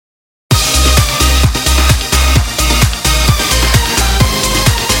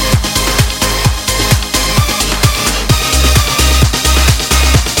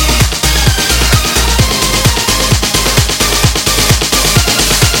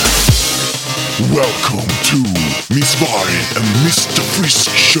Welcome to Miss Varg and Mr. Frisk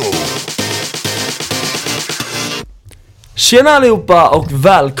Show. Tjena allihopa och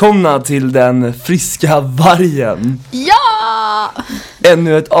välkomna till den friska vargen. Ja!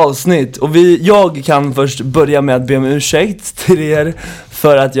 Ännu ett avsnitt. Och jag kan först börja med att be om ursäkt till er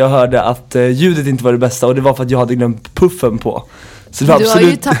för att jag hörde att ljudet inte var det bästa. Och det var för att jag hade glömt puffen på. Så det var du absolut...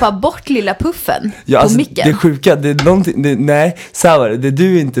 har ju tappat bort lilla puffen ja, på alltså, micken. Det sjuka, det är någonting, nej, så här var det. Det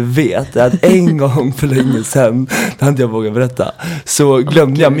du inte vet är att en gång för länge sedan, det har inte jag vågat berätta, så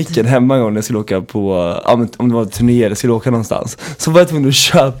glömde jag micken hemma en gång när jag skulle åka på, om det var turné eller skulle åka någonstans. Så var jag tvungen att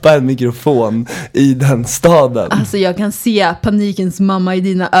köpa en mikrofon i den staden. Alltså jag kan se panikens mamma i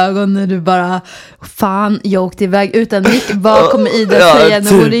dina ögon när du bara, fan, jag åkte iväg utan mick. Vad kommer Ida säga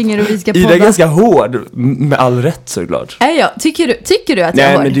när hon ringer och vi ska podda? Ida är ganska hård, med all rätt såklart. Är jag? Tycker du att jag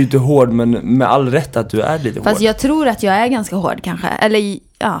är hård? Nej, men du är inte hård, men med all rätt att du är lite hård. Fast jag tror att jag är ganska hård kanske. Eller,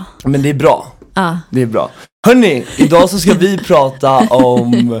 ja. Men det är bra. Ja. Det är bra. Hörrni, idag så ska vi prata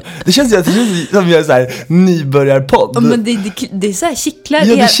om... Det känns som vi är så här nybörjarpodd. Men det är så här kittlar.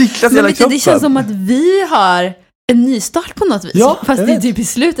 Ja, det kittlas i hela kroppen. Det känns som att vi har en ny start på något vis. Ja, fast det är typ i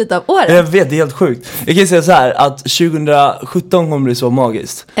slutet av året. Jag vet, det är helt sjukt. Jag kan säga så här att 2017 kommer bli så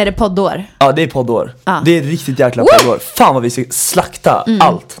magiskt. Är det poddår? Ja, det är poddår. Ja. Det är riktigt jäkla poddår. Fan vad vi ska slakta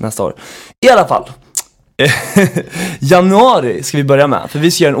allt nästa år. I alla fall. Januari ska vi börja med. För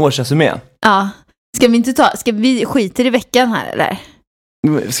vi ska göra en årsresumé. Ja. Ska vi skita i veckan här eller?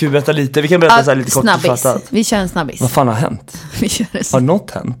 Ska vi berätta lite? Vi kan berätta så här lite snabbis. kortfattat. Vi kör en snabbis. Vad fan har hänt? Vi kör en Har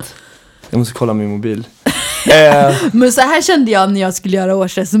något hänt? Jag måste kolla min mobil. Men så här kände jag när jag skulle göra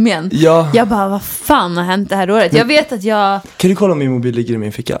årsresumén. Ja. Jag bara, vad fan har hänt det här året? Jag vet att jag... Kan du kolla om min mobil ligger i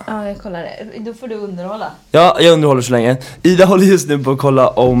min ficka? Ja, jag kollar det. Då får du underhålla. Ja, jag underhåller så länge. Ida håller just nu på att kolla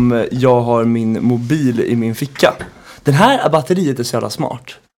om jag har min mobil i min ficka. Den här batteriet är så jävla smart.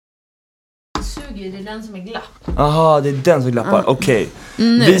 Suger, det är den som är glapp. Aha, det är den som glappar. Okej.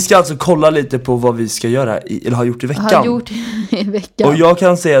 Vi ska alltså kolla lite på vad vi ska göra eller har gjort i veckan. Har gjort i veckan. Och jag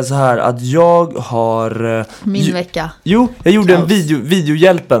kan säga så här att jag har... Min vecka. Jo, jag gjorde en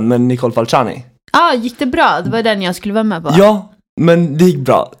videohjälpen med Nicole Falciani. Gick det bra? Det var den jag skulle vara med på. Ja, men det gick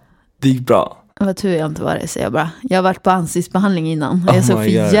bra. Det gick bra. Vad tur jag inte var det, säger jag bara. Jag har varit på ansiktsbehandling innan. Jag såg för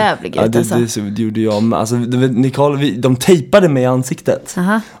jävlig ut. Det gjorde jag med. Alltså, Nicole, de tejpade mig i ansiktet.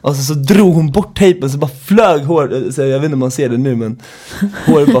 Aha. Och så drog hon bort tejpen så bara flög hår. Så jag vet inte om man ser det nu, men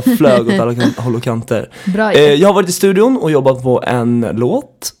håret bara flög åt alla håll och kanter. Bra, jag har varit i studion och jobbat på en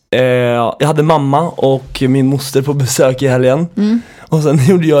låt. Jag hade mamma och min moster på besök i helgen. Och sen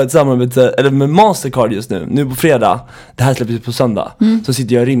gjorde jag ett samarbete med Mastercard just nu på fredag. Det här släpps på söndag. Så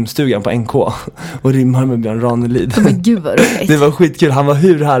sitter jag i rimstugan på NK och rimmar med Björn Ranelid. Men gud vad roligt. Det var skitkul, han var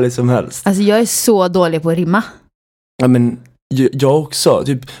hur härlig som helst. Alltså jag är så dålig på att rimma. Ja, men jag också,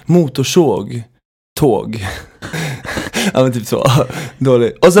 typ motorsåg, tåg. Ja, men typ så,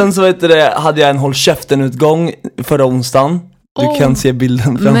 dålig. Och sen så hade jag en håll käften-utgång förra onsdagen. Du kan se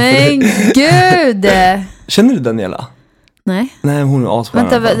bilden framför dig. Men gud! Känner du Daniela? Nej. Nej, hon är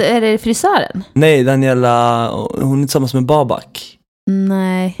asstjärna. Vänta, är det frisören? Nej, Daniela, hon är tillsammans med Babak.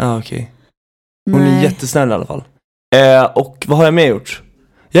 Nej. Ja, okej. Hon är jättesnäll i alla fall. Och vad har jag mer gjort?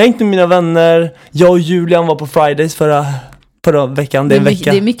 Jag har hängt med mina vänner. Jag och Julian var på Fridays förra veckan. Det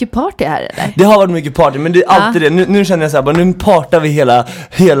är mycket party här eller? Det har varit mycket party, men det är alltid det. Nu känner jag så här, bara, nu partar vi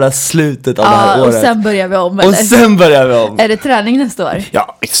hela slutet av det här året. Och sen börjar vi om, eller? Är det träning nästa år?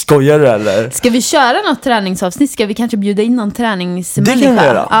 Ja, skojar du eller? Ska vi köra något träningsavsnitt? Ska vi kanske bjuda in någon träningsmänniska? Det kan vi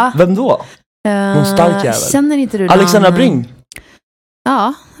göra. Ja. Vem då? Någon stark jävel. Känner inte du Alexandra Bring?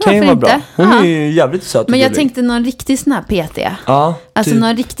 Ja, kan ju vara bra. Hon är ju ju jävligt söt. Men jag tänkte någon riktig sån här PT. Ja, alltså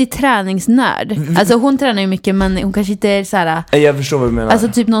någon riktig träningsnörd. Alltså hon tränar ju mycket, men hon kanske inte är så här. Jag förstår vad du menar. Alltså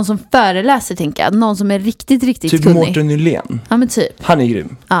typ någon som föreläser, tänker jag. Någon som är riktigt typ kunnig. Mårten Nylén. Ja, men typ. Han är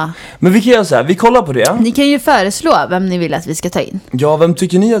grym. Ja. Men vi kan göra så här, vi kollar på det. Ni kan ju föreslå vem ni vill att vi ska ta in. Ja, vem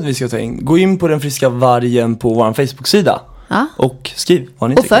tycker ni att vi ska ta in? Gå in på Den friska vargen på vår Facebook-sida. Ja. Och skriv vad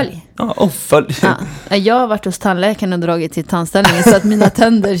ni tycker. Följ. Ja, och följ. Ja. Jag har varit hos tandläkaren och dragit till tandställningen så att mina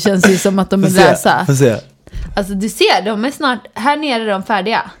tänder känns ju som att de är lösa. Får se. Alltså du ser, de är snart, här nere är de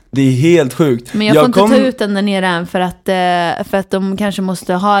färdiga. Det är helt sjukt. Men jag får inte ta ut den där nere än för att de kanske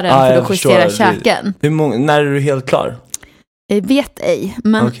måste ha den för att justera käken. När är du helt klar? Jag vet ej,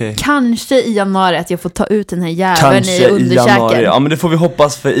 men kanske i januari att jag får ta ut den här jäveln kanske i underkäken. Ja, men det får vi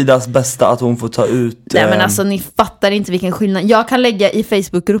hoppas för Idas bästa att hon får ta ut. Nej, men alltså ni fattar inte vilken skillnad. Jag kan lägga i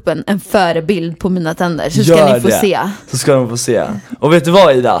Facebookgruppen en förebild på mina tänder så ska ni få se. Så ska de få se. Och vet du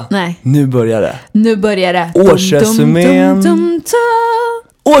vad, Ida? Nej. Nu börjar det. Årsresumén.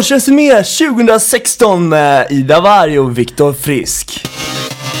 Årsresumé 2016 med Ida Varg och Viktor Frisk.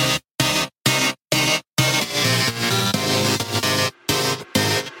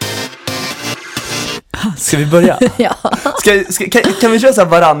 Ska vi börja? Ja. Kan vi köra så här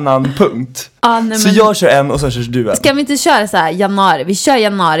varannan punkt? Nej, så men... jag kör en och så kör du en. Ska vi inte köra så här januari? Vi kör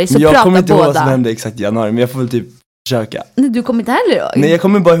januari så jag pratar båda. Jag kommer inte ihåg vad som hände exakt i januari, men jag får väl typ försöka. Nej, du kommer inte heller ihåg? Nej, jag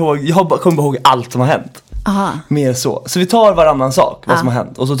kommer bara ihåg allt som har hänt. Aha. Mer så. Så vi tar varannan sak, vad som har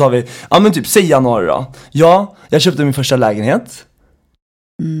hänt. Och så tar vi, men typ, säg januari då. Ja, jag köpte min första lägenhet.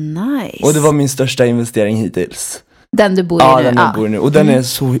 Nice. Och det var min största investering hittills. Den du bor i nu? Den jag bor i nu. Och den är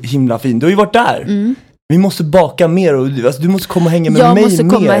så himla fin. Du har ju varit där. Vi måste baka mer och du måste komma och hänga med mig mer. Jag måste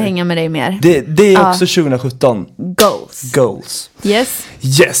komma och hänga med dig mer. Det är också 2017. Goals.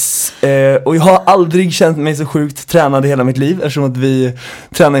 Yes. Och jag har aldrig känt mig så sjukt tränad i hela mitt liv, eftersom att vi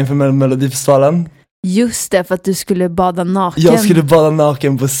tränar inför Melodifestivalen. Just det, för att du skulle bada naken. Jag skulle bada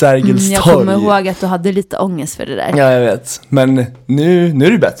naken på Sergels torg. Jag kommer ihåg att du hade lite ångest för det där. Ja, jag vet. Men nu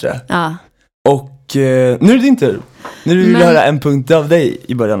är det bättre. Ja. Och nu är det din tur. Nu vill jag höra en punkt av dig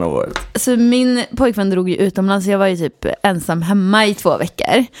i början av året. Så min pojkvän drog ju utomlands. Jag var ju typ ensam hemma i 2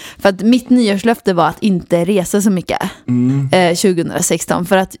 veckor. För att mitt nyårslöfte var att inte resa så mycket 2016.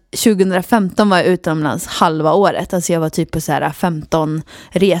 För att 2015 var jag utomlands halva året. Alltså jag var typ på så här 15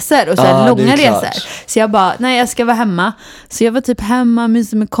 resor och så här långa resor. Så jag bara, nej, jag ska vara hemma. Så jag var typ hemma,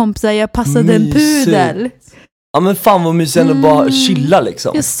 mysig med kompisar. Jag passade en pudel. Ja, men fan vad mysigt ändå bara chilla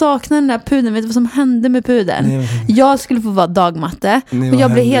liksom. Jag saknar den där pudeln. Vet du vad som hände med pudeln? Jag skulle få vara dagmatte. Och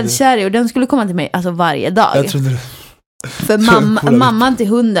jag blev helt kär i. Och den skulle komma till mig alltså varje dag. Jag trodde för mamman till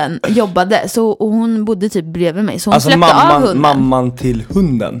hunden jobbade. Och hon bodde typ bredvid mig. Så hon alltså släppte av hunden. Mamman till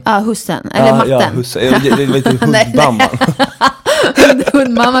hunden? Ja, hussen. Eller matten. Ja, hussen. Det var inte hundmamman.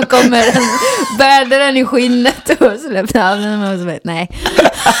 Hundmamma kommer. Bärde den i skinnet. Och släppte av den. Och så bara, nej.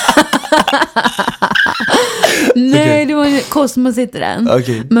 Nej, det var ju Cosmo sitter den.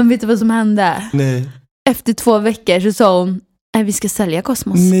 Men vet du vad som hände? Nej. Efter 2 veckor så sa hon, nej, vi ska sälja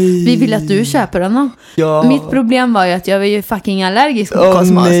Cosmos. Nej. Vi vill att du köper honom. Ja. Mitt problem var ju att jag var ju fucking allergisk mot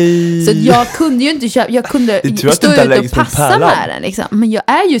Cosmos. Nej. Så jag kunde ju inte köpa. Jag kunde stå ut och passa med den liksom. Men jag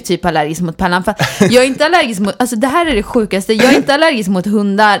är ju typ allergisk mot Pärlan. För jag är inte allergisk mot, alltså det här är det sjukaste. Jag är inte allergisk mot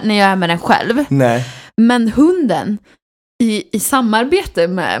hundar när jag är med den själv. Nej. Men hunden i samarbete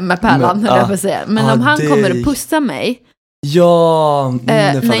med Pärlan, höll jag på att säga. Men om han kommer och pussar mig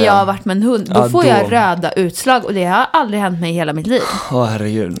när jag har varit med en hund, då får jag röda utslag. Och det har aldrig hänt mig i hela mitt liv.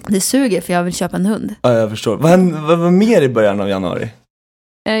 Herregud. Det suger för jag vill köpa en hund. Ja, jag förstår. Vad var mer i början av januari?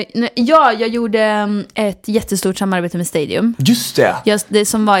 Jag gjorde ett jättestort samarbete med Stadium. Just det. Det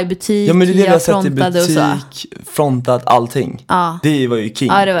som var i butik. Ja, men det är det jag sett i butik, frontat allting. Ja. Det var ju king.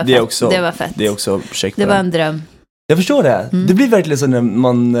 Ja, det var det fett. också, det var fett. Det är också det var en dröm. Jag förstår det. Det blir verkligen så när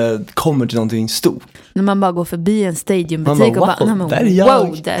man kommer till någonting stort. När man bara går förbi en Stadium-butik och bara, där är jag.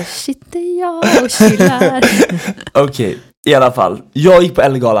 Wow, där sitter jag och chillar. Okej, i alla fall. Jag gick på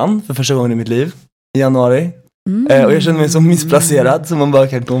Ellegalan för första gången i mitt liv i januari. Och jag kände mig så missplacerad som man bara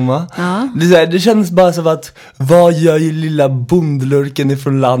kan komma. Det känns bara som att, vad gör ju lilla bondlurken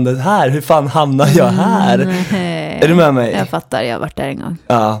ifrån landet här? Hur fan hamnar jag här? Är du med mig? Jag fattar, jag har varit där en gång.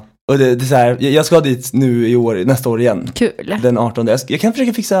 Ja. Och det är så här, jag ska dit nu i år, nästa år igen. Kul. Den 18. Jag kan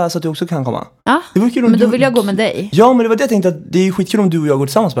försöka fixa så att du också kan komma. Ja, det var kul om men då vill jag gå med dig. Ja, men det var det jag tänkte, att det är skitkul om du och jag går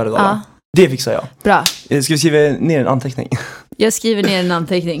tillsammans på Ellegalan. Det fixar jag. Bra. Ska vi skriva ner en anteckning? Jag skriver ner en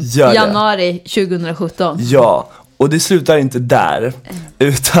anteckning. Januari 2017. Ja, och det slutar inte där.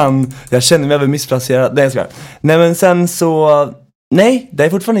 Utan jag känner mig även missplacerad. Nej, men sen så... Nej, det är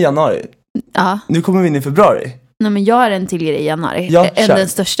fortfarande januari. Ja. Nu kommer vi in i februari. Nej, men jag har en till grej i januari. Den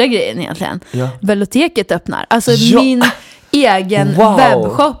största grejen egentligen. Veloteket öppnar. Alltså min egen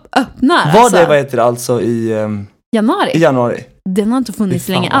webbshop öppnar. Vad heter det alltså i januari? I januari. Den har inte funnits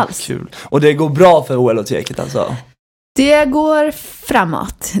länge alls. Kul. Och det går bra för OL-oteket alltså? Det går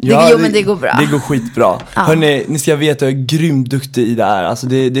framåt. Men det går bra. Det går skitbra. Hörrni, ni ska veta att jag är grymt duktig i det här. Alltså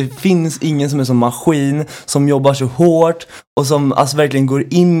det finns ingen som är som maskin, som jobbar så hårt och som alltså verkligen går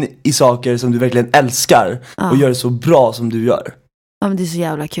in i saker som du verkligen älskar och gör det så bra som du gör. Ja, men det är så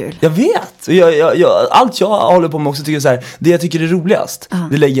jävla kul. Jag vet. Allt jag håller på med också tycker så här, det jag tycker är roligast,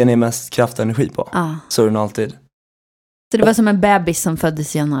 det lägger jag ner mest kraft och energi på. Så är det nog alltid. Så det var som en bebis som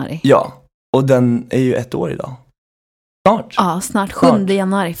föddes i januari. Ja, och den är ju 1 år idag. Snart. Ja, snart 7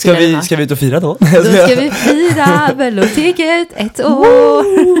 januari. Ska vi ut och fira då? Då ska vi fira Veloteket 1 år.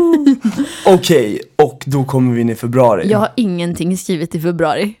 Okej, och då kommer vi in i februari. Jag har ingenting skrivit i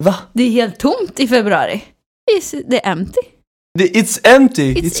februari. Va? Det är helt tomt i februari. Det är empty. It's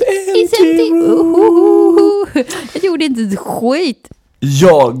empty. It's empty. Jag gjorde inte ett skit.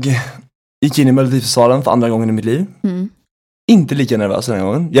 Jag gick in i Melodifestivalen för andra gången i mitt liv. inte lika nervös den här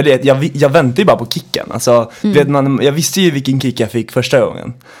gången. Jag väntade ju bara på kicken. Alltså, jag visste ju vilken kick jag fick första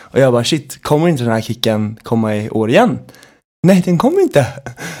gången. Och jag bara, shit, kommer inte den här kicken komma i år igen? Nej, den kommer inte.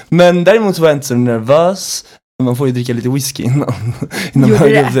 Men däremot så var jag inte så nervös. Man får ju dricka lite whisky innan man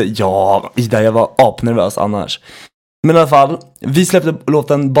det? Ja, jag var apnervös annars. Men i alla fall, vi släppte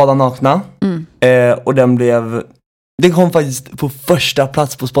låten Bada nakna. Och den kom faktiskt på första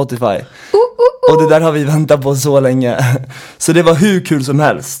plats på Spotify. Och det där har vi väntat på så länge. Så det var hur kul som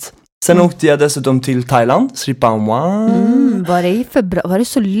helst. Sen åkte jag dessutom till Thailand, Sri Pangwan. Var det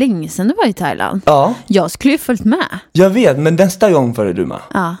så länge sedan du var i Thailand? Ja. Jag skulle ju följt med. Jag vet, men nästa gång får du med.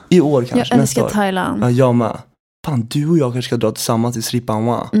 Ja. I år kanske, jag nästa år. älskar Thailand. Ja, jag med. Fan, du och jag kanske ska dra tillsammans till Sri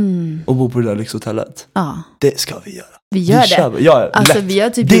Pangwan och bo på det där lyxhotellet. Ja. Det ska vi göra. Vi gör det. Ja, alltså lätt. vi har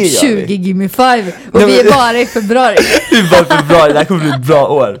typ det 20 Gimme 5 och vi är bara i februari. Det är bara februari, det här kommer bli ett bra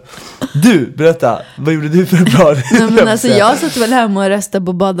år. Du, berätta, vad gjorde du i februari? Nej, men alltså jag satt väl hemma och röstade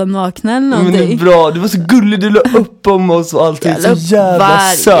på Bada nakna eller någonting. Men det är bra, du var så gullig, du la upp om oss och allting. Så jävla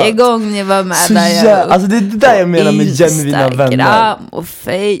söt. Varje gång ni var med så där alltså det är det där jag menar med genuina vänner. Instagram och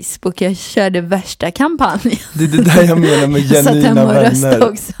Facebook, jag körde värsta kampanjen. Det är det där jag menar med genuina vänner.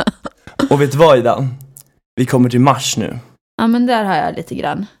 Också. Och vet du vad, Ida? Vi kommer till mars nu. Ja, men där har jag lite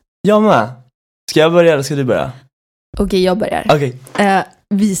grann. Jag med. Ska jag börja eller ska du börja? Okej, jag börjar. Okej.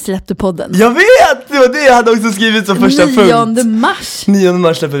 Vi släppte podden. Jag vet! Det var det jag hade också skrivit som första punkt. 9 mars. 9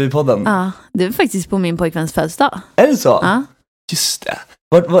 mars släpper vi podden. Ja, det är faktiskt på min pojkväns födelsedag. Är det så? Ja. Just det.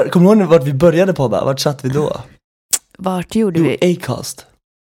 Kommer du ihåg vart vi började podda? Vart satt vi då? Vart gjorde vi? Acast.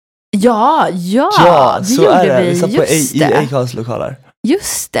 Ja, det så gjorde är det. vi. Vi satt i Acast-lokaler.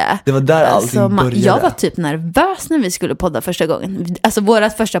 Just det. Det var där allting började. Jag var typ nervös när vi skulle podda första gången. Alltså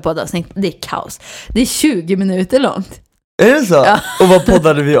vårat första poddavsnitt, det är kaos. Det är 20 minuter långt. Är det så? Ja. Och vad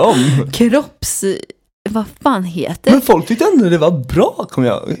poddade vi om? Vad fan heter det? Men folk tyckte ändå det var bra, kom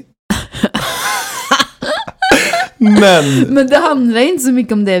jag. Men det handlar inte så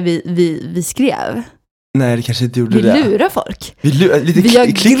mycket om det vi skrev. Nej, det kanske inte gjorde det. Vi lurar folk. Vi har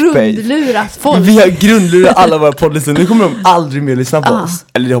grundlurat folk. Vi har grundlurat alla våra poddlyssnare. Nu kommer de aldrig mer lyssna på oss.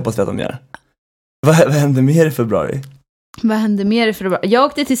 Eller det hoppas vi att de gör. Vad hände mer i februari? Jag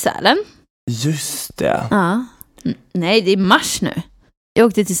åkte till Sälen. Just det. Ja. Nej, det är mars nu. Jag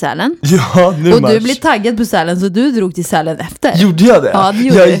åkte till Sälen. Ja, nu och mars. du blev taggad på Sälen så du drog till Sälen efter. Gjorde jag det? Ja, det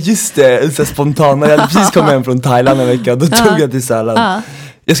gjorde jag. Just det, så spontant. Jag hade precis kommit hem från Thailand en vecka. Då tog jag till Sälen. Ja.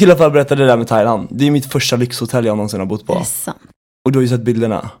 Jag skulle i alla fall berätta det där med Thailand. Det är mitt första lyxhotell jag någonsin har bott på. Det är sant. Och du har ju sett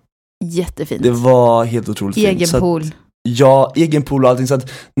bilderna. Jättefint. Det var helt otroligt egen fint. Pool. Ja, egen pool och allting. Så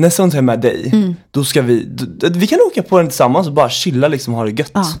att nästa gång jag är med dig, då ska vi kan åka på den tillsammans och bara chilla liksom och ha det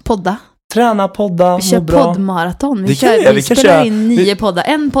gött. Ja, podda. Träna, podda, vi kör poddmaraton. Vi spelar in 9 poddar,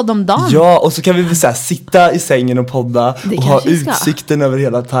 en podd om dagen. Ja, och så kan vi så här, sitta i sängen och podda och ha utsikten över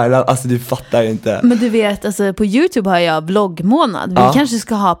hela Thailand. Alltså du fattar inte. Men du vet, alltså, på YouTube har jag vloggmånad. Vi kanske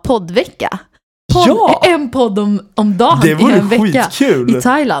ska ha poddvecka. En podd om dagen. Det vore i en vecka skitkul. I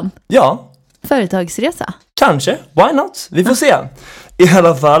Thailand. Ja. Företagsresa. Kanske, why not? Vi får se. I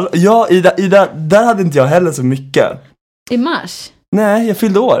alla fall, Ida, där hade inte jag heller så mycket. I mars? Nej, jag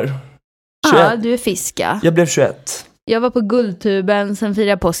fyllde år. 21. Ja, du är fiska. Jag blev 21. Jag var på Guldtuben, sen firade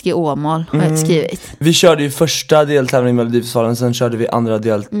jag påsk i Åmål, har jag skrivit. Vi körde ju första deltävlingen i Melodifestivalen, sen körde vi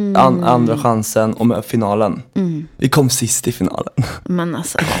andra chansen och med finalen. Vi kom sist i finalen. Men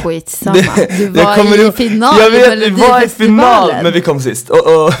alltså, skitsamma. Du var i final. Jag vet, vi var i final, men vi kom sist.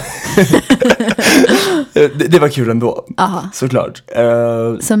 Och det var kul ändå. Aha. Såklart.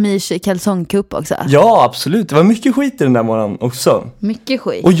 Som i kalsongkupp också. Ja, absolut. Det var mycket skit i den där morgonen också. Mycket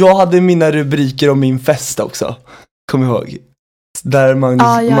skit. Och jag hade mina rubriker om min fest också. Kom ihåg. Där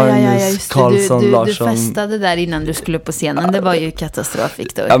Magnus Karlsson Larsson. Du festade där innan du skulle på scenen. Det var ju katastrof,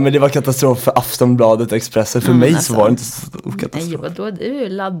 Victor. Ja, men det var katastrof för Aftonbladet och Expressen. För mig så var det inte så katastrof. Nej, vadå? Du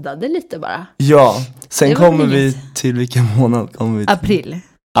laddade lite bara. Ja, sen kommer vi till vilken månad kommer vi till?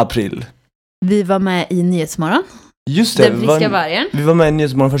 April. Vi var med i Nyhetsmorgon. Just det. Den friska vargen. Vi var med i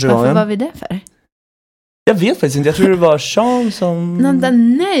Nyhetsmorgon första gången. Varför var vi det för? Jag vet faktiskt inte, jag tror det var Sean som...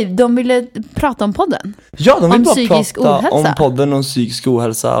 Nej, de ville prata om podden. Ja, de ville bara prata om podden och psykisk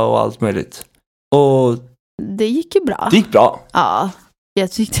ohälsa och allt möjligt. Och... Det gick ju bra. Det gick bra. Ja,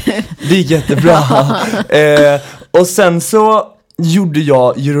 jag tyckte... Det gick jättebra. Och sen så gjorde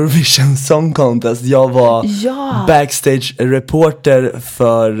jag Eurovision Song Contest. Jag var backstage-reporter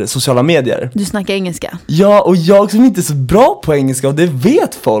för sociala medier. Du snackar engelska. Ja, och jag som inte är så bra på engelska, och det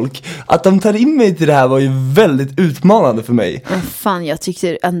vet folk, att de tar in mig till det här var ju väldigt utmanande för mig. Men fan, jag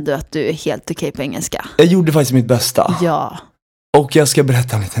tyckte ändå att du är helt okej på engelska. Jag gjorde faktiskt mitt bästa. Ja. Och jag ska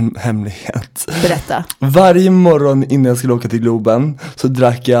berätta en liten hemlighet. Berätta. Varje morgon innan jag skulle åka till Globen så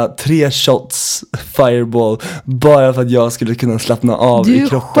drack jag 3 shots Fireball bara för att jag skulle kunna slappna av i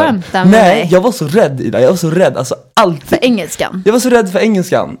kroppen. Du skämtar med Nej, mig. jag var så rädd, Ida. Jag var så rädd, alltså alltid. För engelskan. Jag var så rädd för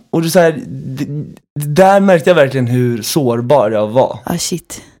engelskan. Och det så här, där märkte jag verkligen hur sårbar jag var.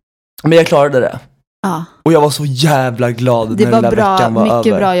 Shit. Men jag klarade det. Ja. Och jag var så jävla glad Det när var den där bra, veckan var mycket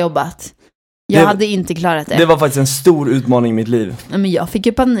över. bra jobbat. Jag hade inte klarat det. Det var faktiskt en stor utmaning i mitt liv. Men jag fick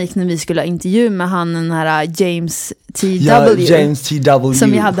ju panik när vi skulle ha intervju med han, den här James T.W. Ja, James T.W.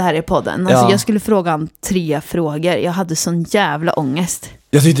 Som vi hade här i podden. Alltså Ja. jag skulle fråga han 3 frågor. Jag hade sån jävla ångest.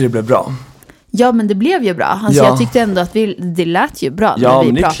 Jag tyckte det blev bra. Ja, men det blev ju bra. Alltså Ja. jag tyckte ändå att det lät ju bra Ja, när vi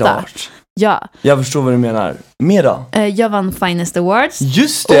men det är pratade. klart. Ja. Jag förstår vad du menar. Mer då? Jag vann Finest Awards.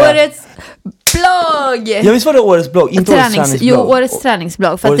 Just det! Årets blogg! Ja, visst var det årets blogg? Inte årets träningsblogg. Jo, årets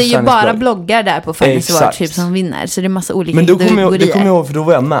träningsblogg. För att det är ju Årets bara träningsblogg. bloggar där på Finest Exakt. Awards typ som vinner. Så det är massa olika Men då kommer kategorier. jag ihåg, för då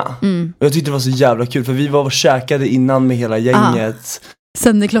var jag med. Och jag tyckte det var så jävla kul, för vi var och käkade innan med hela gänget.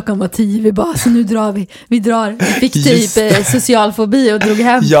 Sen när klockan var 10, vi bara, så nu drar vi. Vi drar. Vi fick Just typ social fobi och drog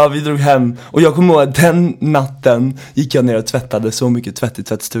hem. Ja, vi drog hem. Och jag kommer ihåg att den natten gick jag ner och tvättade så mycket tvätt i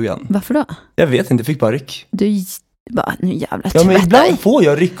tvättstugan. Varför då? Jag vet inte, jag fick bara ryck. Du bara, nu jävlar Ja, men tvättar ibland får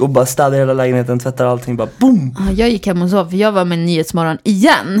jag ryck och bara städar hela lägenheten, tvättar allting, bara boom. Ja, jag gick hem och sov, för jag var med Nyhetsmorgon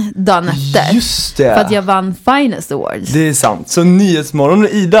igen dagen efter. Just det. För att jag vann Finest Awards. Det är sant. Så Nyhetsmorgon och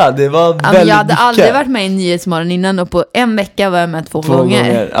Ida, det var Ja, men väldigt jag hade mycket. aldrig varit med i Nyhetsmorgon innan, och på en vecka var jag med 2 2 gånger.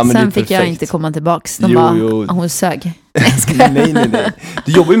 gånger. Ja, men det är Sen fick jag perfekt. inte komma tillbaks. De Jo, bara, jo. hon sög. nej.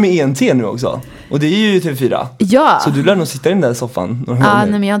 Du jobbar ju med ENT nu också. Och det är ju TV4. Ja. Så du lär nog sitta i den där soffan några Ja, gånger.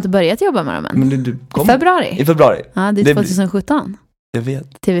 nej, men jag har inte börjat jobba med dem än. Men du kom Februari. i februari. Ja, det är 2017. Jag vet.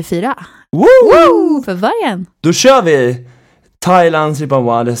 TV4. Woo! Woo! För vargen. Då kör vi Thailand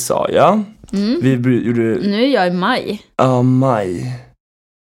Tripawa, det sa jag. Vi gjorde Nu är jag i maj. maj.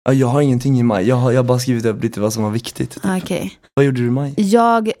 Ja, jag har ingenting i maj. Jag har bara skrivit upp lite vad som var viktigt. Okej. Vad gjorde du i maj?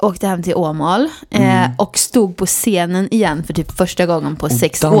 Jag åkte hem till Åmål och stod på scenen igen för typ första gången på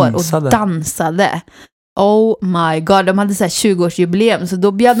 6 år och dansade. Oh my god, de hade så här 20-årsjubileum, så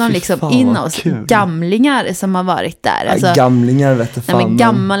då bjöd de liksom fan, in vad oss kul. gamlingar som har varit där. Alltså, Gamlingar vet du fan.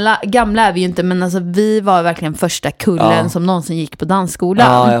 nej, men gamla är vi ju inte, men alltså, vi var verkligen första kullen som någonsin gick på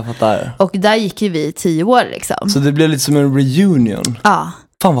dansskolan. Ja, jag fattar. Och där gick ju vi i 10 år liksom. Så det blev lite som en reunion. Ja.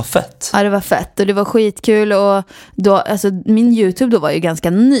 Fan vad fett. Ja, det var fett och det var skitkul. Och då, alltså, min YouTube då var ju ganska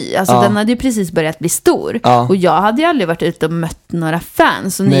ny. Alltså den hade ju precis börjat bli stor. Och jag hade ju aldrig varit ute och mött några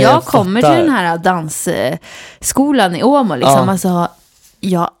fans. Och när Nej, jag kommer till den här dansskolan i Åmål liksom, alltså,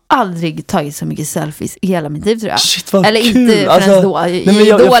 jag har aldrig tagit så mycket selfies i hela mitt liv, tror jag. Shit, vad eller kul. Inte förrän Alltså, då. nej, men I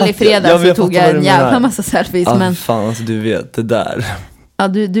jag Idol fattar- i fredags jag så tog fattar jag vad en du jävla menar. massa selfies. Ja, Men fan, alltså du vet det där. ja,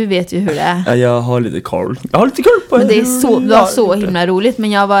 du vet ju hur det är. Ja, jag har lite koll. Jag har lite koll på Men det är hur så, det jag var så har gjort himla roligt.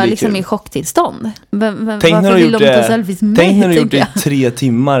 Men jag var Det är liksom kul. i chocktillstånd. Tänk när Varför du vill gjort de ta det. selfies med Tänk när du mig, gjort det tänker i 3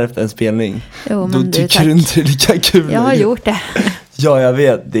 timmar efter en spelning. Jo, Då men du, tycker tack. du inte det är lika kul. Jag har gjort det. Ja, jag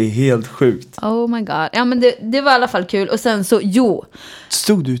vet. Det är helt sjukt. Oh my god. Ja, men det var i alla fall kul. Och sen så,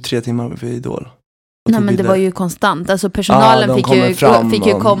 Stod du 3 timmar för Idol? nej, men det var ju konstant. Alltså personalen de fick kommer ju fram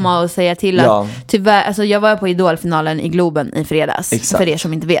komma och säga till att Ja. tyvärr, alltså jag var på Idolfinalen i Globen i fredags. Exakt. För er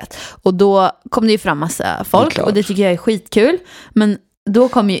som inte vet. Och då kom det ju fram massa folk. klart. Och det tycker jag är skitkul. Men då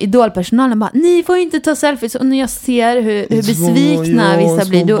kom ju Idolpersonalen bara, ni får inte ta selfies. Och när jag ser hur besvikna vissa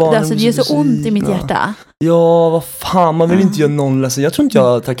blir, då, alltså, det gör så ont i mitt hjärta. Ja, vad fan, man vill inte göra någon ledsen. Jag tror inte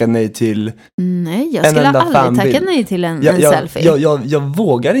jag tackar nej till Nej, jag en skulle enda aldrig fanbild. tacka nej till en jag, selfie. jag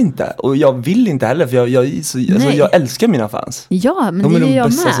vågar inte. Och jag vill inte heller, för alltså, jag älskar mina fans. Ja, men De det är är de jag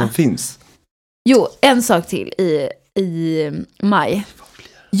bästa med. som finns. Jo, en sak till i maj.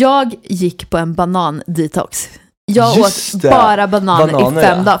 Jag gick på en banan-detox. Jag Just åt det. bara bananer Bananer, i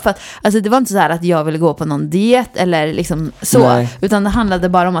 5 ja. dagar. För att, alltså, det var inte så här att jag ville gå på någon diet eller liksom så. Nej. Utan det handlade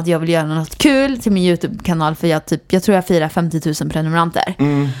bara om att jag ville göra något kul till min YouTube-kanal. För jag tror jag firar 50 000 prenumeranter.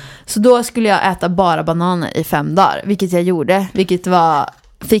 Så då skulle jag äta bara bananer i 5 dagar. Vilket jag gjorde. Vilket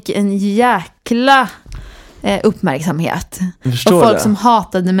fick en jäkla uppmärksamhet. Jag förstår Och folk det. som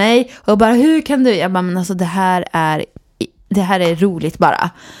hatade mig. Och bara, hur kan du? Jag bara, men alltså det här är roligt bara.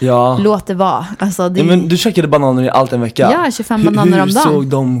 Ja. Låt det vara. Alltså, det... Ja, men du käkade bananer i allt en vecka. Ja, 25 bananer om dagen. Hur såg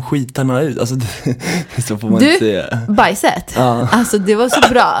de skitarna ut? Alltså, så får man inte säga. Bajset. Ja. Alltså det var så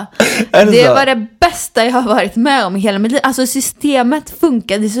bra. Är det Det så? var det bästa jag har varit med om i hela mitt liv. Alltså systemet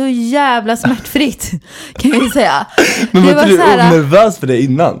funkade så jävla smärtfritt, kan jag ju säga. Men det var inte du så här, nervös för det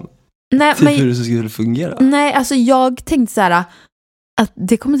innan? nej, Typ hur det skulle fungera? nej, alltså jag tänkte så här att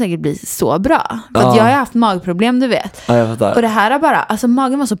det kommer säkert bli så bra. För att jag har haft magproblem, du vet. Ja, jag fattar. Och det här är bara, alltså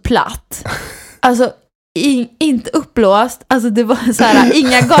magen var så platt. Alltså inte uppblåst. Alltså det var så här,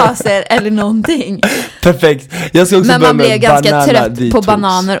 inga gaser eller någonting. Perfekt. Jag ska också Men börja man blev med ganska trött detox. på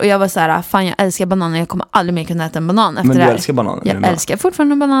bananer. Och jag var så här, fan jag älskar bananer. Jag kommer aldrig mer kunna äta en banan efter Men det du här. älskar bananer? Jag älskar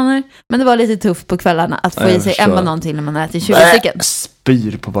fortfarande bananer. Men det var lite tufft på kvällarna att få Ja, i jag sig förstår. en banan till när man äter 20 stycken.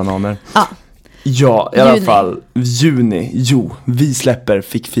 Spyr på bananer. Ja. Ja, i alla Juni. fall. Juni. Jo, vi släpper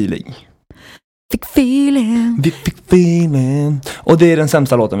Fick feeling. Fick feeling. Vi fick feeling. Och det är den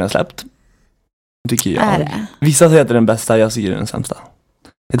sämsta låten vi har släppt. Tycker jag. Är det? Vissa säger att det är den bästa, jag tycker det är den sämsta.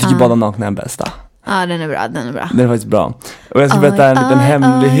 Jag tycker Bada nakna är den bästa. Ja, den är bra, den är bra. Den är faktiskt bra. Och jag ska berätta en liten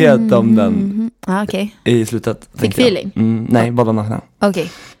hemlighet om den Okej. i slutet. Fick feeling? Nej, Bada nakna.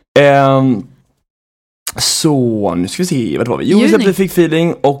 Okej. Så, nu ska vi se, vad var vi? Jo, vi Juni. släppte Fick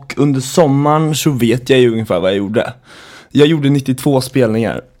feeling och under sommaren så vet jag ju ungefär vad jag gjorde. Jag gjorde 92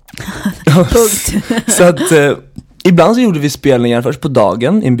 spelningar. Punkt. Så att ibland så gjorde vi spelningar först på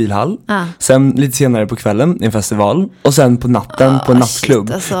dagen i en bilhall. Sen lite senare på kvällen i en festival. Och sen på natten på en nattklubb.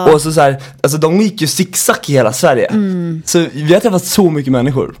 Shit, alltså. Och så här, alltså de gick ju zigzag i hela Sverige. Så vi har träffat så mycket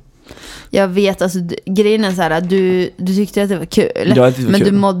människor. Jag vet, alltså grejen är så här, du tyckte att det var kul. Ja, det var men kul.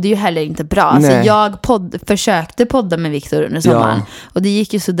 du mådde ju heller inte bra. Alltså, Nej. jag försökte podda med Viktor under sommaren. Och det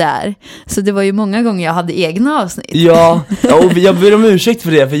gick ju sådär. Så det var ju många gånger jag hade egna avsnitt. Ja, och jag ber om ursäkt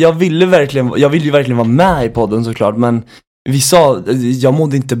för det. För jag ville ju verkligen vara med i podden såklart. Men jag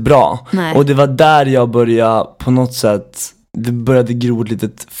mådde inte bra. Nej. Och det var där jag började på något sätt. Det började gro ett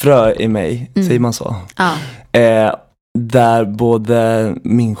litet frö i mig. Säger man så? Ja. Där både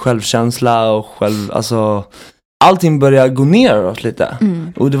min självkänsla och alltså allting började gå neråt lite.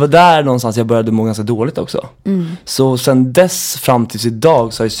 Och det var där någonstans jag började må ganska dåligt också. Så sen dess fram tills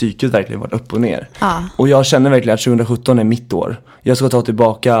idag så har psyket verkligen varit upp och ner. Och jag känner verkligen att 2017 är mitt år. Jag ska ta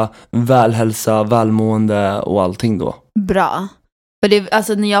tillbaka välhälsa, välmående och allting då. Bra. För det,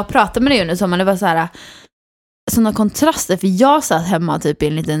 alltså när jag pratade med dig under sommaren, det var så här sådana kontraster, för jag satt hemma typ i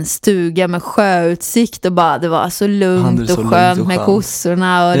en liten stuga med sjöutsikt och bara, det var så lugnt och skönt med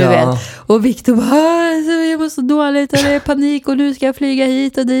kossorna och du vet, och Victor bara, jag mår så dåligt och det är panik och nu ska jag flyga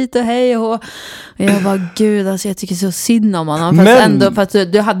hit och dit och hej och jag bara, gud alltså jag tycker så synd om honom, fast ändå för att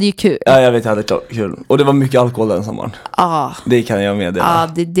du hade ju kul. Ja, jag vet, jag hade kul. Och det var mycket alkohol den sommaren. Det kan jag meddela.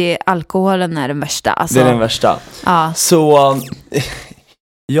 Ja, alkoholen är den värsta alltså. Det är den värsta. Så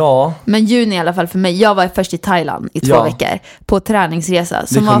ja. Men juni i alla fall för mig. Jag var först i Thailand i 2 veckor på träningsresa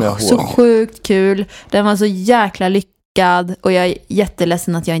som var så sjukt kul. Den var så jäkla lyckad och jag är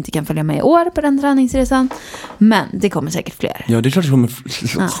jätteledsen att jag inte kan följa med i år på den träningsresan. Men det kommer säkert fler. Ja, det är klart det kommer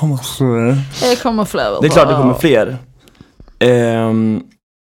fler. Det kommer fler. Det är klart det kommer fler.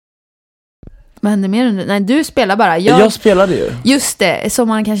 Vad hände mer under? Nej, du spelar bara. Jag spelade ju. Just det,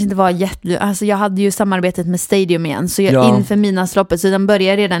 sommaren kanske inte var alltså jag hade ju samarbetet med Stadium igen. Så jag inför Midnattsloppet, så den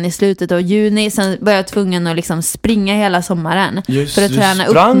började redan i slutet av juni. Sen var jag tvungen att liksom springa hela sommaren. Just, för att träna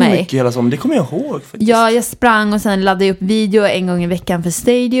upp mig. Du sprang mycket hela sommaren, det kommer jag ihåg faktiskt. Ja, jag sprang och sen laddade jag upp video en gång i veckan för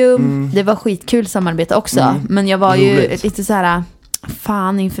Stadium. Det var skitkul samarbete också. Men jag var ju lite så här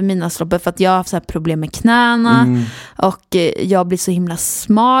fan inför Midnattsloppet för att jag har haft så här problem med knäna och jag blir så himla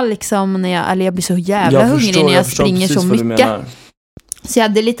smal liksom när jag blir så jävla hungrig när jag springer så mycket. Så jag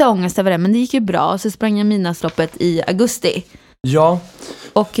hade lite ångest över det, men det gick ju bra. Så sprang jag Midnattsloppet i augusti. Ja.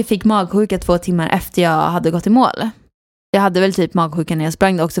 Och fick magsjuka 2 timmar efter jag hade gått i mål. Jag hade väl typ magsjuka när jag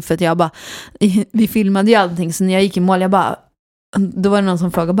sprang också, för att jag bara, vi filmade ju allting, så när jag gick i mål jag bara, då var det någon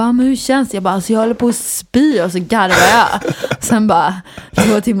som frågade bara, men hur känns det? Jag bara, alltså jag håller på att spy, och så garvar jag. Sen bara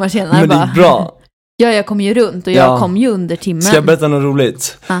 2 timmar senare men det är bra. Ja, jag kom ju runt och jag kom ju under timmen. Ska jag berätta något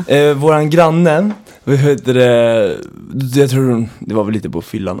roligt? Våran granne, vad heter det? Jag tror det var väl lite på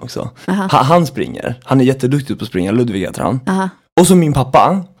fyllan också. Han springer. Han är jätteduktig på att springa, Ludvig heter han. Och så min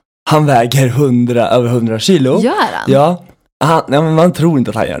pappa, han väger över 100 kilo. Gör han? Ja. Men man tror inte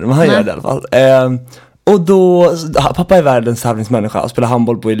att han gör det, men han gör det i alla fall. Och då, pappa är världens tävlingsmänniska, spelar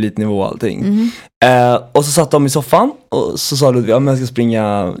handboll på elitnivå och allting. Och så satt de i soffan och så sa Ludvig, men jag ska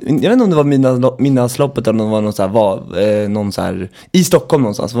springa, jag vet inte om det var Midnattsloppet eller om det var någon så här, någon så här i Stockholm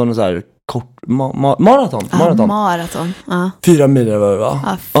någonstans, det var någon så här kort maraton. 4 mil eller vad det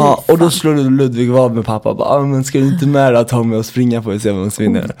var. Och då slår Ludvig vad med pappa bara, men ska du inte med ta mig och springa på och se vem som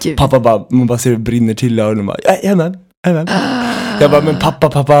vinner? Pappa bara, man bara ser det brinner till i ögonen, bara, jajamän. Jag bara, men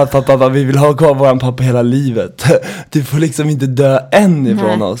pappa, vi vill ha kvar våran pappa hela livet. Du får liksom inte dö än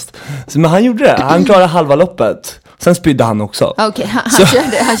ifrån oss. Så, men han gjorde det, han klarade halva loppet. Sen spydde han också. Okej,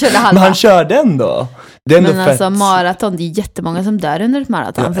 han körde halva. Men han körde ändå. Det är ändå men fett. alltså maraton, det är jättemånga som dör under ett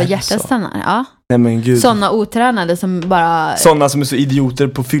maraton. Ja, för är det hjärtat så? stannar. Ja. Nej men gud. Sådana otränade som bara... Sådana som är så idioter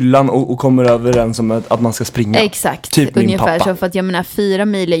på fyllan och kommer överens om att man ska springa. Exakt, Typ min ungefär pappa. så. För att jag menar 4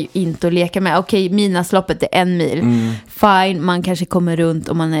 mil är ju inte att leka med. Okej, midnattsloppet är 1 mil. Fine, man kanske kommer runt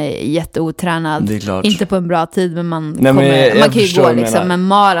om man är jätteotränad. Det är klart. Inte på en bra tid, men man, Nej, men jag man kan ju förstår gå vad du liksom. menar. Men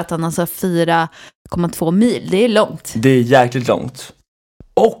maraton, alltså 4,2 mil, det är långt. Det är jäkligt långt.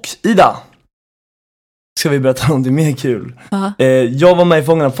 Och Ida, ska vi berätta någonting mer kul? Jag var med i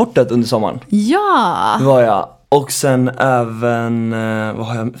Fångarna på fortet under sommaren. Ja! Det var jag. Och sen även, vad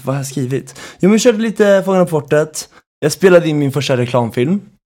har jag skrivit? Jo men jag körde lite Fångarna på fortet. Jag spelade in min första reklamfilm.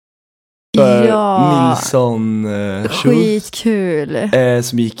 För Nilsson skitkul.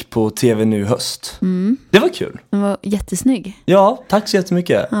 som gick på tv nu i höst. Det var kul. Den var jättesnygg. Ja, tack så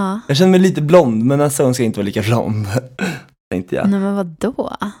jättemycket. Ja. Jag känner mig lite blond, men nästa gång ska jag inte vara lika blond. Tänkte jag. Nej men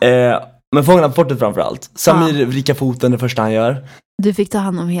vadå? Men Fångarna på fortet framförallt. Samir vrickar foten det första han gör. Du fick ta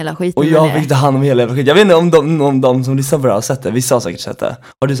hand om hela skiten. Och jag fick ta hand om hela skiten. Jag vet inte om de som lyssnar på det här har sett det. Vissa har säkert sett det.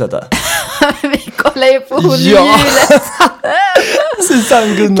 Har du sett det? Vi kollar ju på hundhjulet.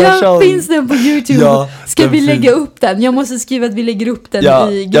 Susanne Gunnarsson. Finns den på YouTube? Ja, ska den vi lägga upp den? Jag måste skriva att vi lägger upp den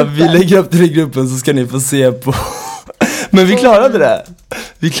i gruppen. Ja, vi lägger upp den i gruppen så ska ni få se på. Men vi klarade det.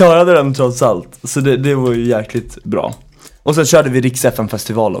 Vi klarade den trots allt. Så det var ju jäkligt bra. Och sen körde vi Riks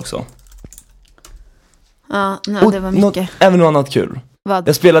FM-festival också. Ja, det var mycket. Även något annat kul. Vad?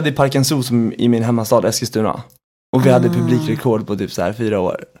 Jag spelade i Parken Zoo som i min hemmastad Eskilstuna. Och vi hade publikrekord på typ så här 4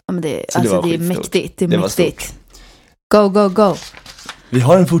 år. Ja, men det, Så det alltså, var det är skitstort. mäktigt. Det är Det var mäktigt. Go, go, go. Vi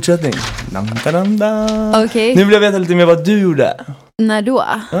har en fortsättning. Okej. Nu vill jag veta lite mer vad du gjorde. När då?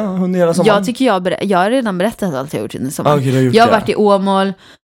 Ja, under hela sommaren. Jag tycker jag har redan berättat allt jag gjort under sommaren. Okej, du har gjort Jag har det. varit i Åmål,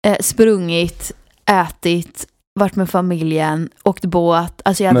 sprungit, ätit, varit med familjen, åkt båt.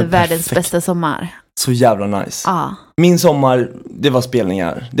 Alltså jag hade Men världens perfekt. bästa sommar. Så jävla nice. Ja. Min sommar, det var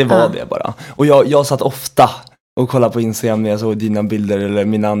spelningar. Det var det bara. Och jag satt ofta och kollade på Instagram när jag såg dina bilder eller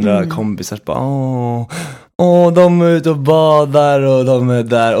mina andra kompisar. Bara, de är ute och badar och de är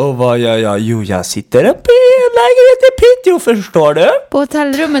där. Och vad gör jag? Jo, jag sitter uppe i en lägenhet i Piteå, förstår du? På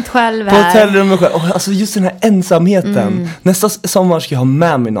hotellrummet själv På här. hotellrummet själv. Och alltså just den här ensamheten. Nästa sommar ska jag ha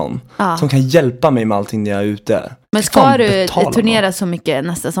med mig någon som kan hjälpa mig med allting när jag är ute. Men Ska fan ska du betala turnera någon. så mycket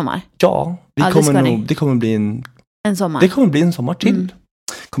nästa sommar? Ja, det kommer bli En sommar? Det kommer bli en sommar till.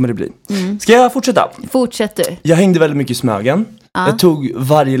 Kommer det bli. Ska jag fortsätta? Fortsätt du. Jag hängde väldigt mycket i Smögen. Jag tog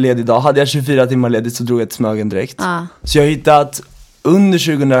varje ledig dag. Hade jag 24 timmar ledigt så drog jag till Smögen direkt. Så jag har hittat, under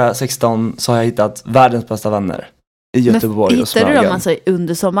 2016 så har jag hittat världens bästa vänner i Göteborg och Smögen. Hittade du dem alltså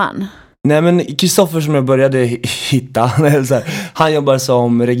under sommaren? Nej men Kristoffer som jag började hitta, han jobbar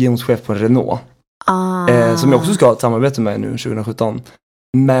som regionschef på Renault. Som jag också ska ha ett samarbete med nu 2017.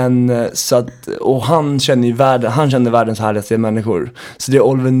 Men så att, och han känner världens härligaste människor. Så det är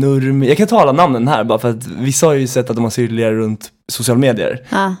Oliver Nurmi. Jag kan ta alla namnen här bara för att vissa har ju sett att de har cirkulerat runt sociala medier.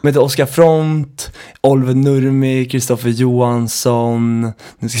 Men det är Oskar Front, Oliver Nurmi, Kristoffer Johansson,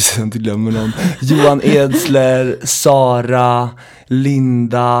 nu ska jag se om jag inte glömmer någon, Johan Edsler, Sara,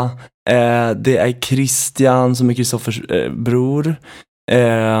 Linda, det är Christian som är Kristoffers bror.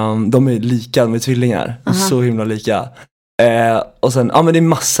 De är lika, de är tvillingar. Så himla lika. Och sen, men det är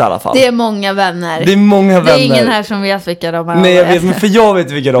massa i alla fall. Det är många vänner. Det är många vänner. Det är ingen här som vet vilka de är. Nej jag vet, men för jag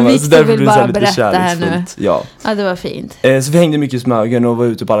vet vilka de är. Så därför vill blir det så bara här lite berätta här nu. kärleksfullt. Ja, det var fint. så vi hängde mycket i Smögen och var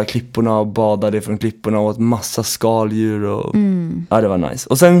ute på alla klipporna och badade från klipporna och åt massa skaldjur och ja, det var nice.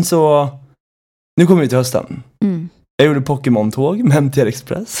 Och sen så, nu kommer vi till hösten. Jag gjorde Pokémon-tåg med MTR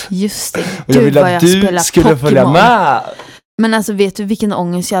Express. Just det. Och jag ville att du skulle följa med. Men alltså vet du vilken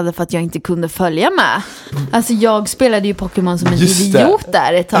ångest jag hade för att jag inte kunde följa med? Alltså jag spelade ju Pokémon som en idiot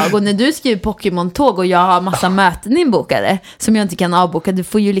där ett tag. Och när du skriver Pokémon-tåg och jag har massa möten inbokade som jag inte kan avboka, du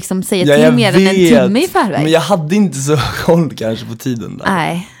får ju liksom säga till mer än en timme i förväg. Men jag hade inte så koll kanske på tiden där.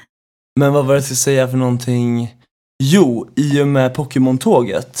 Nej. Men vad var det jag skulle säga för någonting? Jo, i och med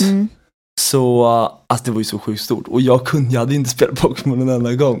Pokémon-tåget så, alltså det var ju så sjukt stort. Och jag hade inte spelat Pokémon en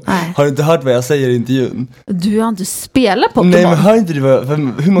enda gång. Nej. Har du inte hört vad jag säger i intervjun? Du har inte spelat Pokémon? Nej, men hör inte du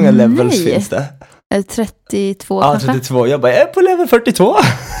hur många levels finns det? 32 kanske? 32, jag bara, jag är på level 42.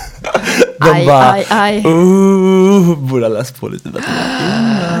 De bara, borde ha läst på lite bättre.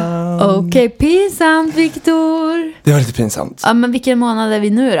 Okej, pinsamt Viktor. Det var lite pinsamt. Ja, men vilken månad är vi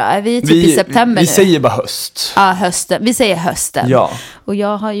nu då? Är vi typ i september vi nu? Vi säger bara höst. Ja, hösten. Vi säger hösten. Ja. Och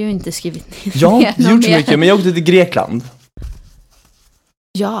jag har ju inte skrivit ner. Jag har inte gjort så mycket, men jag åkte till Grekland.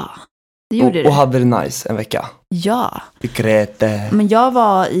 Ja, det gjorde du. Och hade det nice en vecka. Ja. I Kreta. Men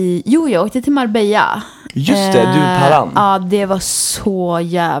jag åkte till Marbella Just det, du och Paran. Ja, det var så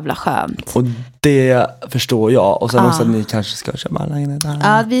jävla skönt. Och det förstår jag. Och sen också att ni kanske ska köpa en lägenhet här.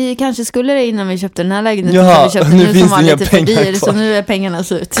 Ja, vi kanske skulle det innan vi köpte den här lägenheten. Ja, vi köpte nu nu finns som det var inga lite för pengar dyr, kvar. så nu är pengarna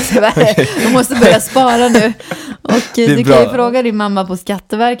slut. Vi måste börja spara nu. Och du kan bra. ju fråga din mamma på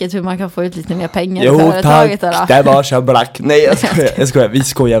Skatteverket hur man kan få ut lite mer pengar i Jo företaget. tack, Då. det är bara att köra black. Nej jag skojar, vi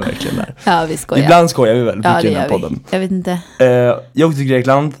skojar verkligen där. Ja, vi skojar. Ibland skojar vi väldigt Ja, mycket det i den här gör vi. podden. Jag vet inte. Jag åkte till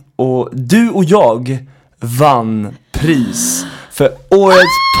Grekland och du och jag vann pris för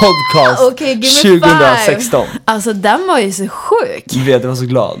årets podcast Okej, give me 2016. Alltså den var ju så sjuk. Du vet, jag var så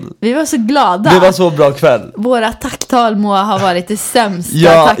glad. Vi var så glada. Det var så bra kväll. Våra tacktal må ha varit det sämsta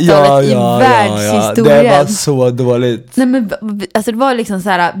Ja, tacktalet i världshistorien. Det var så dåligt. Nej, men alltså det var liksom så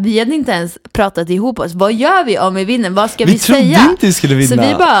här, vi hade inte ens pratat ihop oss. Vad gör vi om vi vinner? Vad ska vi säga? Vi trodde inte vi skulle vinna. Så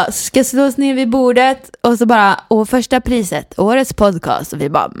vi bara ska slå oss ner vid bordet och så bara, och första priset, årets podcast. Och vi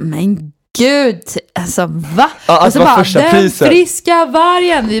bara, men gud, alltså va? Ja, och så var bara, första den priset. Friska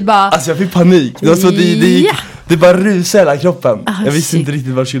vargen. Vi bara, Alltså jag fick panik. Det var så Ja. det bara rusade hela kroppen. Jag visste shit. inte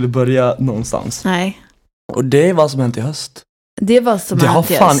riktigt var jag skulle börja någonstans. nej. Och det är vad som hänt i höst. Det var som Det har att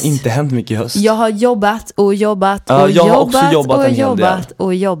fan inte hänt mycket i höst. Jag har jobbat och jobbat Ja, och jag har också jobbat och en hel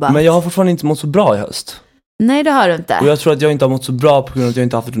del. jobbat. Men jag har fortfarande inte mått så bra i höst. Nej, det har du inte. Och jag tror att jag inte har mått så bra på grund av att jag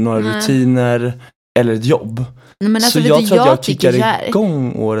inte har haft några Nej. rutiner eller ett jobb. Nej, men alltså, så vet jag du, tror att jag tycker kickade så här.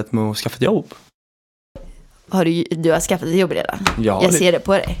 igång året med att skaffa ett jobb. Har du har skaffat ett jobb redan? Ja, Jag ser det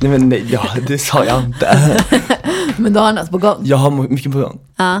på dig. Nej men nej, ja, det sa jag inte. Men du har något på gång. Jag har mycket på gång.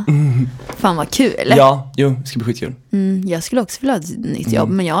 Ja. Fan vad kul. Ja, jo, det ska bli skitkul. Jag skulle också vilja ha ett nytt jobb,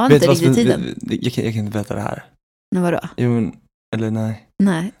 men jag har Vet inte du vad riktigt som- tiden. Jag kan inte berätta det här. Men vadå? Jo, men, eller nej.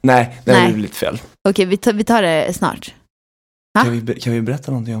 Nej. Nej, det Nej. blir lite fel. Okej, vi tar det snart. Ha? Kan vi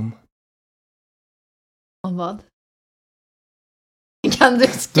berätta någonting om? Om vad? Kan du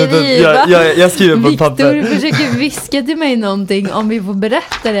skriva? Jag skriver på ett Victor papper. försöker viska till mig någonting om vi får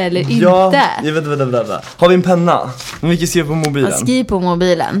berätta det eller Ja, inte. vänta. Har vi en penna? Men vi kan skriva på mobilen. Ja, skriv på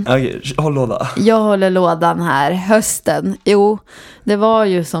mobilen. Okej, håll låda. Jag håller lådan här. Hösten. Jo, det var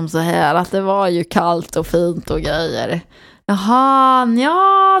ju som så här att det var ju kallt och fint och grejer. Jaha,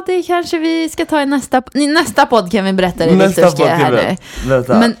 ja, det kanske vi ska ta i nästa podd kan vi berätta det. Nästa Victor, ska podd jag kan här vi nu.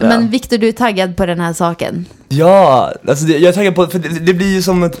 berätta. Men Victor, du är taggad på den här saken. Ja, alltså jag är taggad på, för det blir ju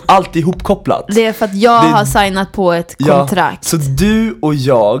som ett allt ihopkopplat. Det är för att jag har signat på ett kontrakt. Så du och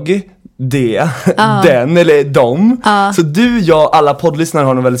jag, Ja. den eller de. Ja. Så du, jag, alla poddlyssnare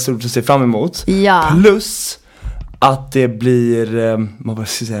har något väldigt stort att se fram emot. Ja. Plus att det blir, vad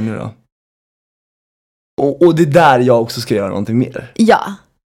ska jag säga nu då? Och det är där jag också ska göra någonting mer. Ja.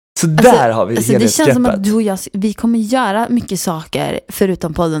 Så där har vi Det känns helhetsgreppet. som att du och jag, vi kommer göra mycket saker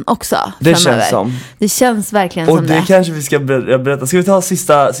förutom podden också Det framöver. känns som. Det känns verkligen Och som det det. kanske vi ska berätta. Ska vi ta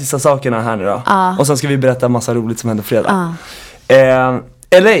sista sakerna här nu då? Ja. Och sen ska vi berätta massa roligt som hände fredag. Ja.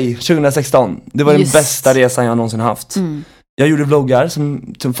 LA 2016. Det var Just. den bästa resan jag någonsin haft. Jag gjorde vloggar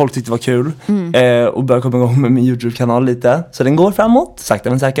som folk tyckte var kul. Och började komma igång med min YouTube-kanal lite. Så den går framåt, sakta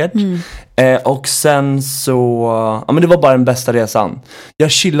men säkert. Och sen så, ja men det var bara den bästa resan.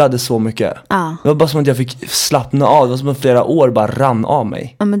 Jag chillade så mycket. Ja. Det var bara som att jag fick slappna av. Det var som att flera år bara rann av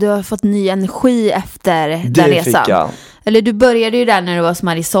mig. Ja, men du har fått ny energi efter den Det resan. fick jag. Eller du började ju där när du var hos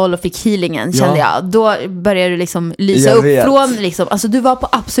Marisol och fick healingen, kände jag. Då började du liksom lysa Jag upp vet. från liksom, alltså du var på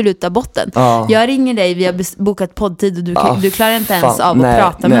absoluta botten. Ja. Jag ringer dig, vi har bokat poddtid och du klarar inte ens Fan, av nej, att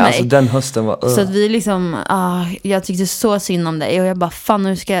prata med nej, mig. alltså den hösten var Så att vi liksom, jag tyckte så synd om dig. Och jag bara, fan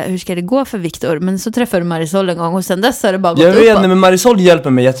hur ska det gå för Victor? Men så träffade du Marisol en gång och sen dess har det bara gått Jag vet, uppåt. men Marisol hjälper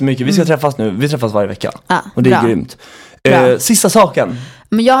mig jättemycket. Vi ska träffas nu, vi träffas varje vecka. Ja, Och det är bra. grymt. Bra. Sista saken.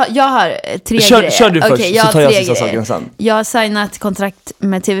 Men jag har tre grejer. Kör du först, Okej, så har tar jag tre sista grejer. saken sen. Jag har signat kontrakt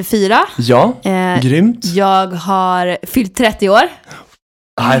med TV4. Ja, grymt. Jag har fyllt 30 år.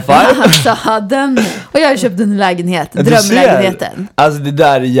 High five. Alltså, och jag har köpt en lägenhet, Du drömlägenheten. ser. Alltså det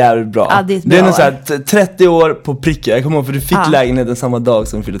där är jävligt bra. Ja, det är ett det är bra nog så här 30 år på pricken. Jag kommer ihåg för du fick Ja. lägenheten samma dag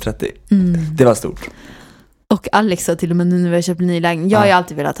som du fyllde 30. Det var stort. Och Alex sa till och med nu när vi har köpt en ny lägenhet. Jag har ju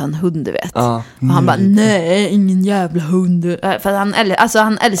alltid velat ha en hund, du vet. Ja. Och han bara, nej, ingen jävla hund. För att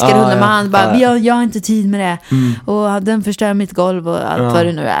han älskar hundar, men han bara, jag har inte tid med det. Och den förstör mitt golv och allt vad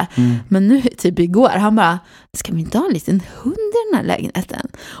det nu är. Men nu, typ igår, han bara, ska vi inte ha en liten hund i den här lägenheten?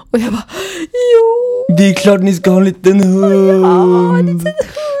 Och jag bara, jo. Det är klart ni ska ha en liten hund. Ja, en liten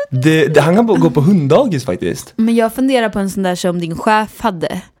hund. Han kan gå på hunddagis faktiskt. Men jag funderar på en sån där som din chef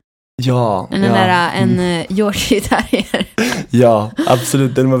hade. Ja. En Yorkshire terrier. Ja,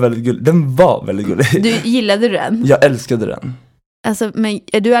 absolut. Den var väldigt gullig. Du gillade den? Du älskade den? Jag älskade den. Alltså, men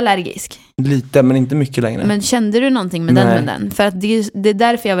är du allergisk? Lite, men inte mycket längre. Men kände du någonting med den hunden? För att det är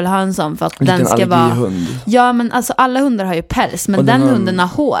därför jag vill ha en sån. För att den ska vara... hund. Ja, men alltså alla hundar har ju päls. Men den hunden har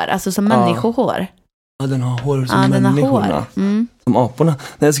hår, alltså som människohår. Ja, den har hår som människorna. Som aporna.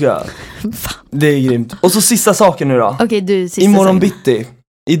 Nej, jag ska... Det är grymt. Och så sista saken nu då. Okej, du, sista imorgon bitti.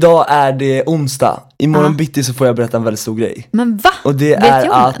 Idag är det onsdag. Imorgon bitti så får jag berätta en väldigt stor grej. Men va? Och det är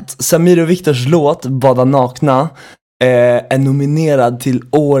att Samir och Viktors låt Bada nakna är nominerad till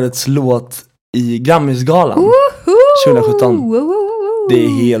årets låt i Grammisgalan 2017. Det är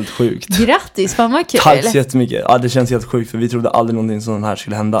helt sjukt. Grattis, fan vad kul. Tack så jättemycket. Ja, det känns helt sjukt för vi trodde aldrig någonting sånt här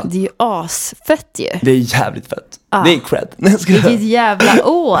skulle hända. Det är ju asfett ju. Det är jävligt fett. Det är cred. Vilket jävla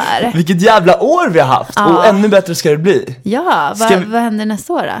år. Vilket jävla år vi har haft. Och ännu bättre ska det bli. Ja, vad händer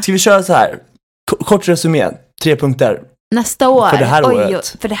nästa år då? Ska vi köra så här? Kort resumé, 3 punkter. Nästa år? För det här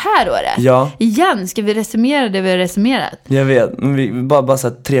året. För det här året? Ja. Igen, ska vi resumera det vi har resumerat? Jag vet, men vi bara så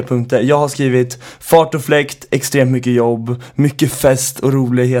här, 3 punkter. Jag har skrivit fart och fläkt, extremt mycket jobb, mycket fest och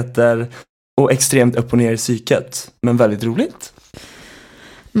roligheter och extremt upp och ner i psyket. Men väldigt roligt.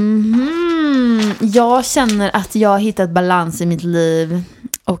 Jag känner att jag har hittat balans i mitt liv.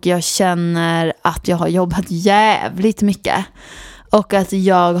 Och jag känner att jag har jobbat jävligt mycket. Och att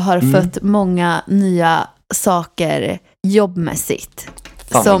jag har fått många nya saker jobbmässigt.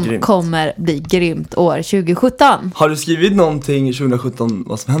 Fan, som kommer bli grymt år 2017. Har du skrivit någonting 2017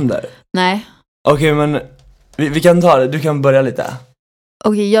 vad som händer? Nej. Okej, men vi kan ta det. Du kan börja lite.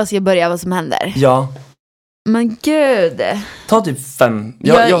 Okej, jag ska börja vad som händer. Ja. Men gud. Ta typ 5.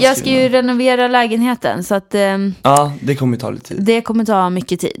 Jag ska ju renovera lägenheten så att ja, det kommer ta lite tid. Det kommer ta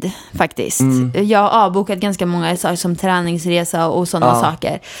mycket tid faktiskt. Jag har avbokat ganska många saker som träningsresa och sådana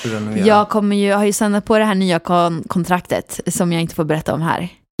saker. Jag har ju sänt på det här nya kontraktet som jag inte får berätta om här.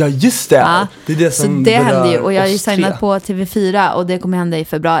 Ja, just det. Ja. Det är det som så det händer ju. Och jag har ju signat på TV4 och det kommer hända i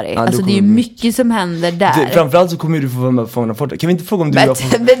februari. Ja, alltså det är ju mycket som händer där. Framförallt så kommer du få vara med på Fångarna på fortet. Kan vi inte fråga om du har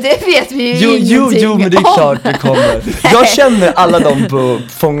fått... Men det vet vi ju Jo, men det är klart det kommer. Jag känner alla dem på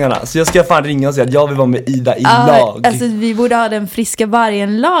Fångarna. Så jag ska fan ringa och säga att jag vill vara med Ida i lag. Alltså vi borde ha den friska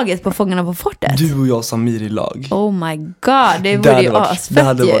vargen-laget på Fångarna på fortet. Du och jag Samir i lag. Oh my god, det vore ju asfett. Det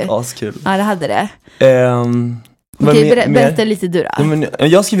hade varit askul. Ja, det hade det. Okej, berätta lite du då. Ja, men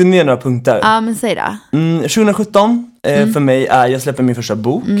jag har skrivit ner några punkter. Ja, men säg då. 2017 för mig är, jag släpper min första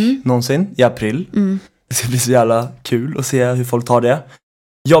bok någonsin i april. Det ska bli så jävla kul att se hur folk tar det.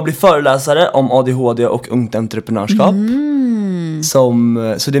 Jag blir föreläsare om ADHD och ungt entreprenörskap. Så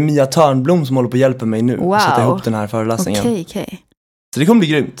det är Mia Törnblom som håller på att hjälpa mig nu att sätta ihop den här föreläsningen. Okej. Så det kommer bli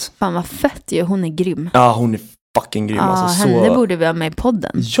grymt. Fan vad fett ju, hon är grym. Ja, hon är fucking grym. Alltså, henne borde vi ha med i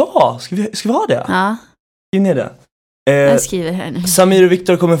podden. Ja, ska vi ha det? Ja. Skriv ner det. Jag skriver här nu. Samir och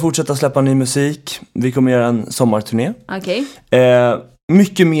Viktor kommer fortsätta släppa ny musik. Vi kommer göra en sommarturné. Okej.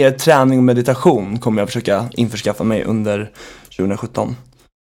 Mycket mer träning och meditation kommer jag försöka införskaffa mig under 2017.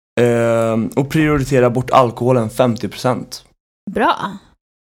 Och prioritera bort alkoholen 50%. Bra.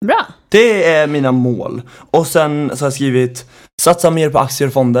 Det är mina mål. Och sen så har jag skrivit satsa mer på aktier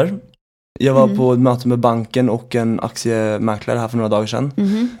och fonder. Jag var på ett möte med banken och en aktiemäklare här för några dagar sedan.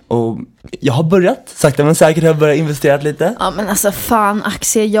 Och jag har börjat, sakta men säkert har jag börjat investera lite. Ja men alltså fan,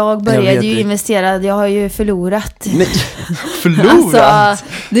 aktier, jag började ju investera, jag har ju förlorat. Nej, förlorat? Alltså,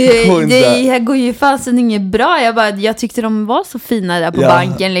 det går ju fasen inget bra. Jag tyckte de var så fina där på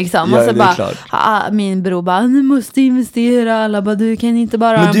banken liksom. Och så bara, min bror bara, du måste investera. Alla bara, du kan inte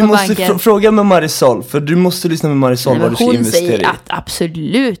bara men du på måste banken. Fråga med Marisol, för du måste lyssna med Marisol vad du ska investera i. Hon säger att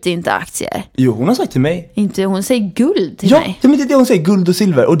absolut inte aktier. Jo, hon har sagt till mig. Inte, hon säger guld till mig. Ja, men det är det hon säger, guld och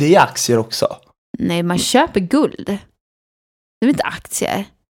silver. Och det är aktier också. Nej, man köper guld. Det är inte aktier.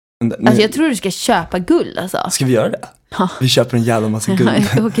 Alltså jag tror du ska köpa guld alltså. Ska vi göra det? Ja. Vi köper en jävla massa guld.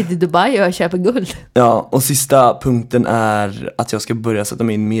 Jag åker till Dubai och köper guld. Ja, och sista punkten är att jag ska börja sätta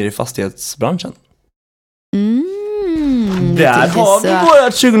mig in mer i fastighetsbranschen. Där har vi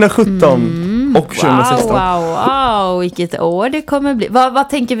vårat 2017 och 2016. Wow, vilket år det kommer bli. Vad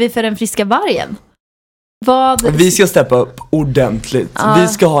tänker vi för den friska vargen? Vi ska steppa upp ordentligt. Vi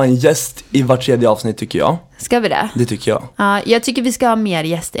ska ha en gäst i var tredje avsnitt tycker jag. Ska vi det? Det tycker jag. Ja, jag tycker vi ska ha mer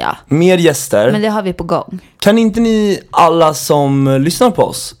gäster, ja. Mer gäster. Men det har vi på gång. Kan inte ni alla som lyssnar på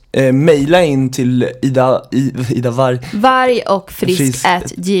oss mejla in till Ida Varg och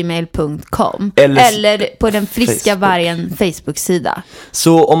frisk@gmail.com eller på den friska vargen Facebook-sida.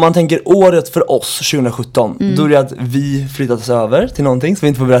 Så om man tänker året för oss 2017 då är det att vi flyttas över till någonting som vi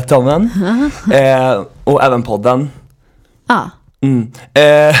inte får berätta om än. Och även podden. Ja.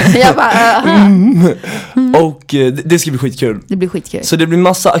 Jag bara, och det ska bli skitkul. Det blir skitkul. Så det blir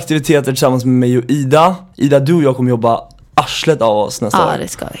massa aktiviteter tillsammans med mig och Ida. Ida, du och jag kommer jobba arslet av oss nästa år. Ja, det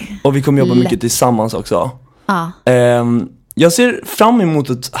ska vi. Och vi kommer jobba Lätt. mycket tillsammans också. Ja. Jag ser fram emot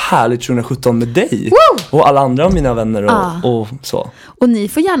ett härligt 2017 med dig. Och alla andra av mina vänner och så. Och ni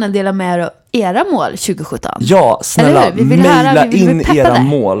får gärna dela med er av era mål 2017. Ja, snälla, Vi vill höra, vi vill in peppa era dig.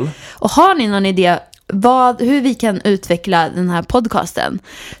 mål. Och har ni någon idé hur vi kan utveckla den här podcasten,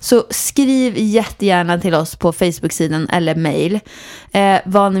 så skriv jättegärna till oss på Facebook-sidan eller mail.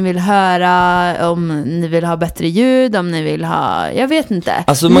 Vad ni vill höra, om ni vill ha bättre ljud, om ni vill ha, jag vet inte,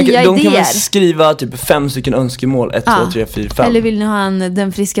 alltså nya de kan idéer. väl skriva typ 5 stycken önskemål, 1, 2, 3, 4, 5. Eller vill ni ha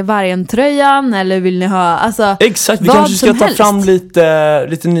den friska vargen-tröjan, eller vill ni ha, alltså, exakt, vi vad kanske ska som ta helst. fram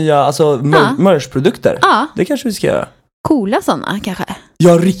lite nya, alltså merch-produkter. Ja. Det kanske vi ska göra. Coola sådana kanske.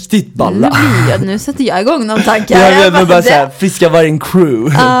 Ja, riktigt balla. Nu sätter jag igång någon tankar. Jag vet, men bara såhär, friska vargen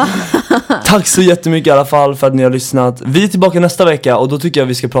crew. Tack så jättemycket i alla fall för att ni har lyssnat. Vi är tillbaka nästa vecka och då tycker jag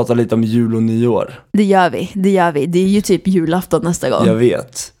vi ska prata lite om jul och nyår. Det gör vi. Det är ju typ julafton nästa gång. Jag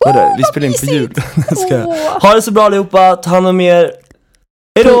vet. Vi spelar in på jul. Åh. Ha det så bra allihopa, ta hand om er.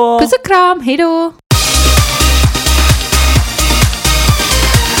 Hejdå! Puss och kram, hejdå!